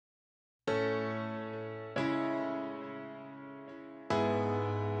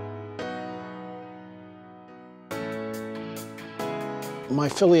My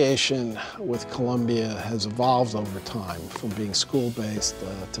affiliation with Columbia has evolved over time from being school-based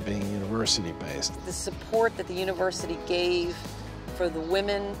to being university-based. The support that the university gave for the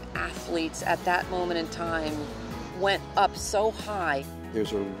women athletes at that moment in time went up so high.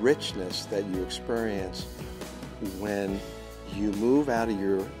 There's a richness that you experience when you move out of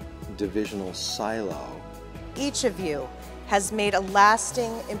your divisional silo. Each of you has made a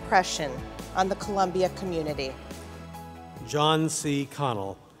lasting impression on the Columbia community. John C.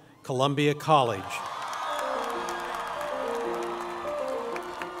 Connell, Columbia College.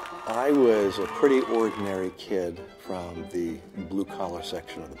 I was a pretty ordinary kid from the blue-collar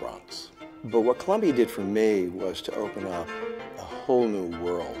section of the Bronx. But what Columbia did for me was to open up a whole new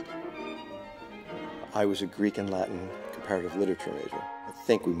world. I was a Greek and Latin comparative literature major. I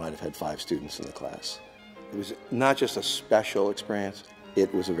think we might have had 5 students in the class. It was not just a special experience,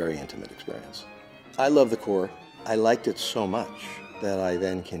 it was a very intimate experience. I love the Corps. I liked it so much that I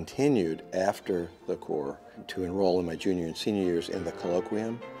then continued after the Corps to enroll in my junior and senior years in the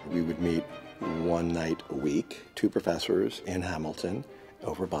colloquium. We would meet one night a week, 2 professors in Hamilton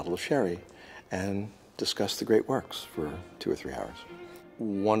over a bottle of sherry and discuss the great works for 2 or 3 hours.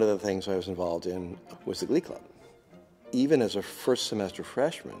 One of the things I was involved in was the Glee Club. Even as a first semester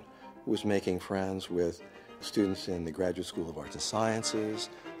freshman, was making friends with students in the Graduate School of Arts and Sciences,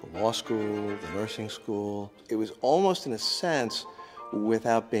 the law school, the nursing school. It was almost, in a sense,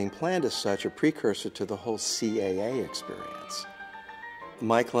 without being planned as such, a precursor to the whole CAA experience.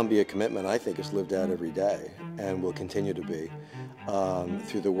 My Columbia commitment, I think, is lived out every day and will continue to be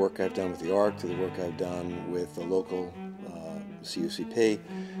through the work I've done with the ARC, through the work I've done with the local CUCP,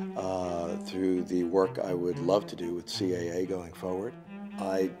 through the work I would love to do with CAA going forward.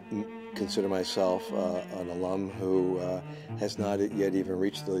 I consider myself an alum who has not yet even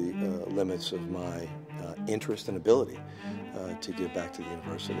reached the limits of my interest and ability to give back to the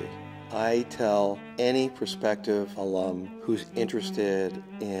university. I tell any prospective alum who's interested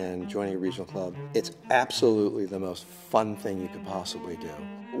in joining a regional club, it's absolutely the most fun thing you could possibly do.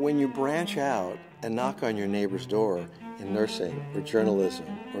 When you branch out and knock on your neighbor's door in nursing or journalism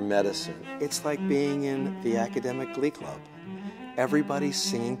or medicine, it's like being in the academic glee club. Everybody's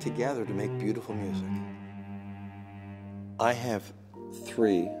singing together to make beautiful music. I have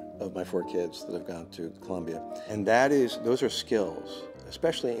 3 of my 4 kids that have gone to Columbia, and those are skills,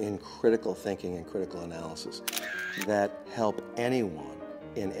 especially in critical thinking and critical analysis, that help anyone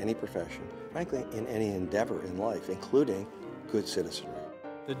in any profession, frankly, in any endeavor in life, including good citizenry.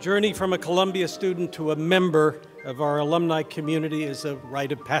 The journey from a Columbia student to a member of our alumni community is a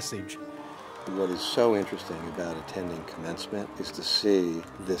rite of passage. What is so interesting about attending commencement is to see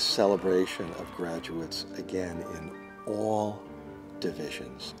this celebration of graduates again in all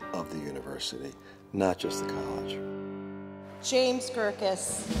divisions of the university, not just the college. James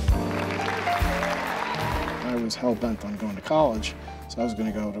Gerkes. I was hell-bent on going to college, so I was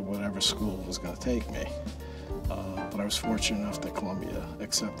going to go to whatever school was going to take me. But I was fortunate enough that Columbia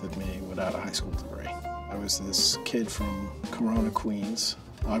accepted me without a high school degree. I was this kid from Corona, Queens.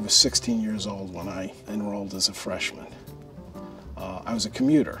 I was 16 years old when I enrolled as a freshman. I was a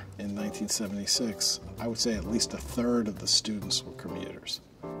commuter in 1976. I would say at least 1/3 of the students were commuters.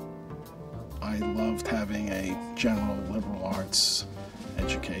 I loved having a general liberal arts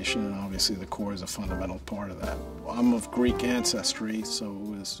education, and obviously the Corps is a fundamental part of that. I'm of Greek ancestry, so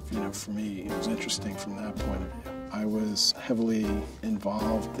it was, for me, it was interesting from that point of view. I was heavily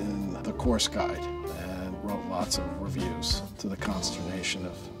involved in the course guide and wrote lots of reviews, to the consternation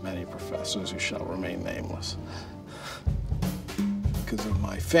of many professors who shall remain nameless. Because of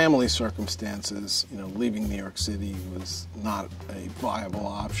my family circumstances, leaving New York City was not a viable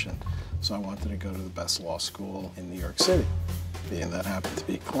option. So I wanted to go to the best law school in New York City, being that happened to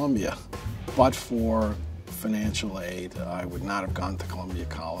be Columbia. But for financial aid, I would not have gone to Columbia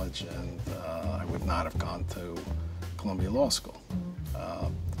College, and I would not have gone to Columbia Law School.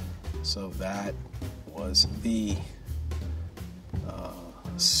 So that was the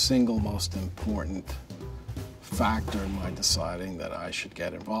single most important factor in my deciding that I should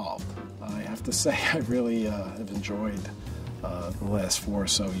get involved. I have to say I really have enjoyed the last 4 or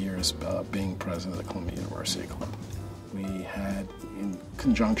so years being president of the Columbia University Club. We had, in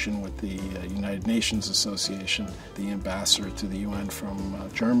conjunction with the United Nations Association, the ambassador to the UN from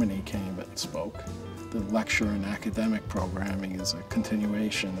Germany came and spoke. The lecture and academic programming is a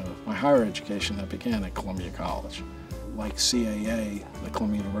continuation of my higher education that began at Columbia College. Like CAA, the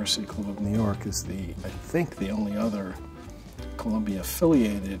Columbia University Club of New York is I think the only other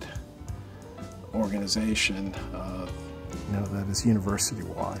Columbia-affiliated organization that is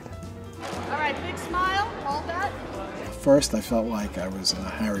university-wide. All right, big smile, hold that. first I felt like I was in a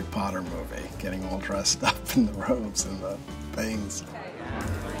Harry Potter movie, getting all dressed up in the robes and the things.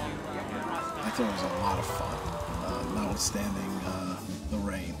 I thought it was a lot of fun, notwithstanding the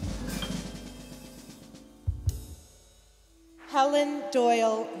rain. Helen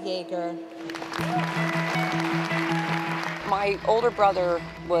Doyle Yeager. My older brother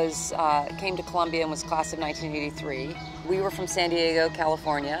came to Columbia and was class of 1983. We were from San Diego,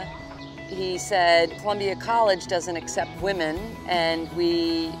 California. He said Columbia College doesn't accept women, and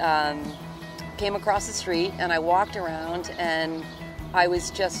we came across the street and I walked around and I was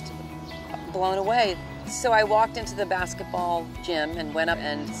just blown away. So I walked into the basketball gym and went up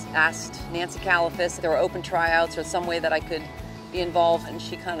and asked Nancy Califas if there were open tryouts or some way that I could be involved, and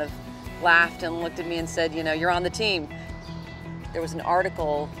she kind of laughed and looked at me and said, you know, you're on the team. There was an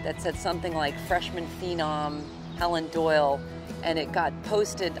article that said something like freshman phenom Helen Doyle, and it got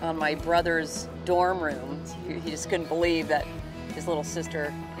posted on my brother's dorm room. He just couldn't believe that his little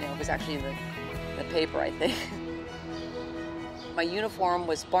sister, you know, was actually in the paper, I think. My uniform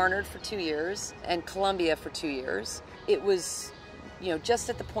was Barnard for 2 years and Columbia for 2 years. It was, you know, just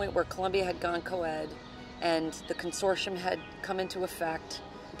at the point where Columbia had gone co-ed and the consortium had come into effect.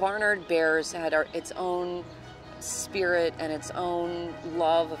 Barnard Bears had its own spirit and its own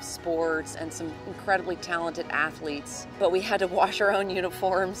love of sports and some incredibly talented athletes, but we had to wash our own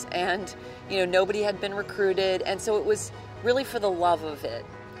uniforms, and you know, nobody had been recruited, and so it was really for the love of it.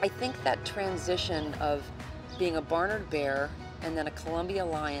 I think that transition of being a Barnard Bear and then a Columbia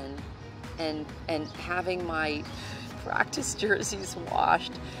Lion and having my practice jerseys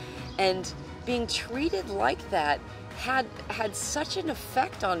washed and being treated like that had such an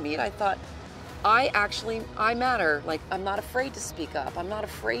effect on me. I thought, I matter. Like, I'm not afraid to speak up. I'm not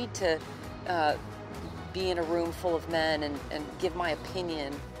afraid to be in a room full of men and give my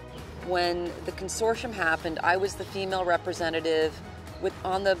opinion. When the consortium happened, I was the female representative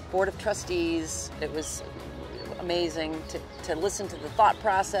on the board of trustees. It was amazing to listen to the thought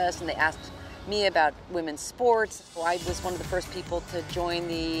process, and they asked me about women's sports. So I was one of the first people to join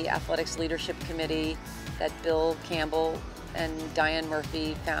the athletics leadership committee that Bill Campbell and Diane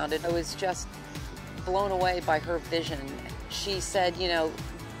Murphy founded. I was just blown away by her vision. She said, you know,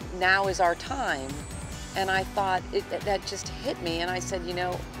 now is our time. And I thought, that just hit me, and I said, you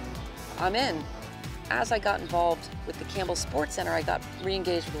know, I'm in. As I got involved with the Campbell Sports Center, I got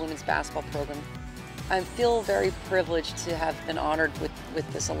re-engaged with the women's basketball program. I feel very privileged to have been honored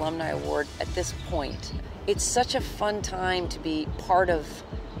with this Alumni Award at this point. It's such a fun time to be part of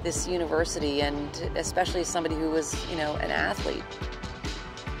this university, and especially as somebody who was, you know, an athlete.